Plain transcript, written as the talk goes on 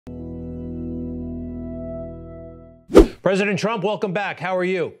President Trump, welcome back. How are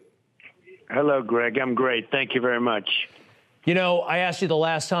you? Hello, Greg. I'm great. Thank you very much. You know, I asked you the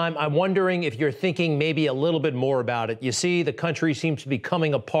last time. I'm wondering if you're thinking maybe a little bit more about it. You see, the country seems to be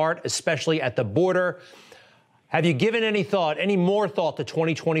coming apart, especially at the border. Have you given any thought, any more thought to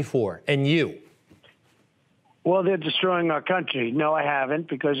 2024 and you? Well, they're destroying our country. No, I haven't,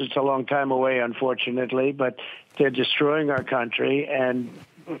 because it's a long time away, unfortunately. But they're destroying our country. And,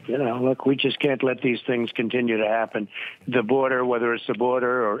 you know, look, we just can't let these things continue to happen. The border, whether it's the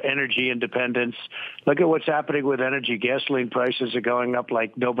border or energy independence. Look at what's happening with energy. Gasoline prices are going up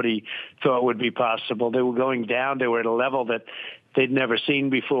like nobody thought would be possible. They were going down. They were at a level that they'd never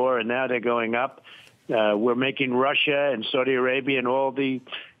seen before, and now they're going up. We're making Russia and Saudi Arabia and all the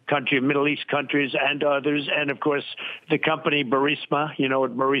Middle East countries and others, and of course the company Burisma. You know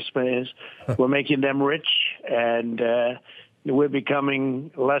what Burisma is? We're making them rich, and we're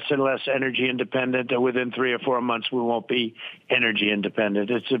becoming less and less energy independent. And within 3 or 4 months, we won't be energy independent.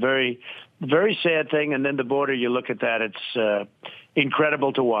 It's a very, very sad thing. And then the border, you look at that; it's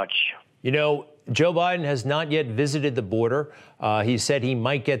incredible to watch. You know, Joe Biden has not yet visited the border. He said he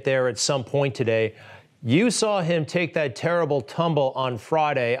might get there at some point today. You saw him take that terrible tumble on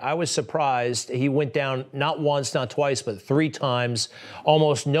Friday. I was surprised. He went down not once, not twice, but 3 times.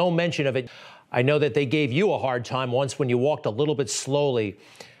 Almost no mention of it. I know that they gave you a hard time once when you walked a little bit slowly.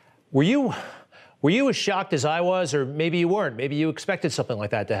 Were you as shocked as I was, or maybe you weren't? Maybe you expected something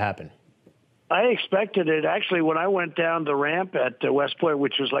like that to happen. I expected it. Actually, when I went down the ramp at West Point,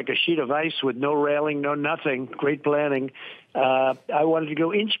 which was like a sheet of ice with no railing, no nothing, great planning, I wanted to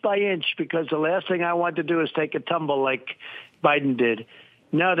go inch by inch, because the last thing I wanted to do is take a tumble like Biden did.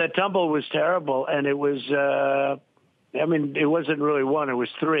 No, that tumble was terrible, and it was, it wasn't really 1, it was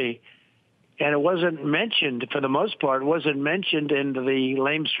 3. And it wasn't mentioned, for the most part, wasn't mentioned in the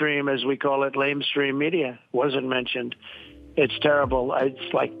lamestream, as we call it, lamestream media. Wasn't mentioned. It's terrible.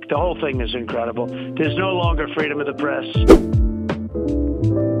 It's like the whole thing is incredible. There's no longer freedom of the press.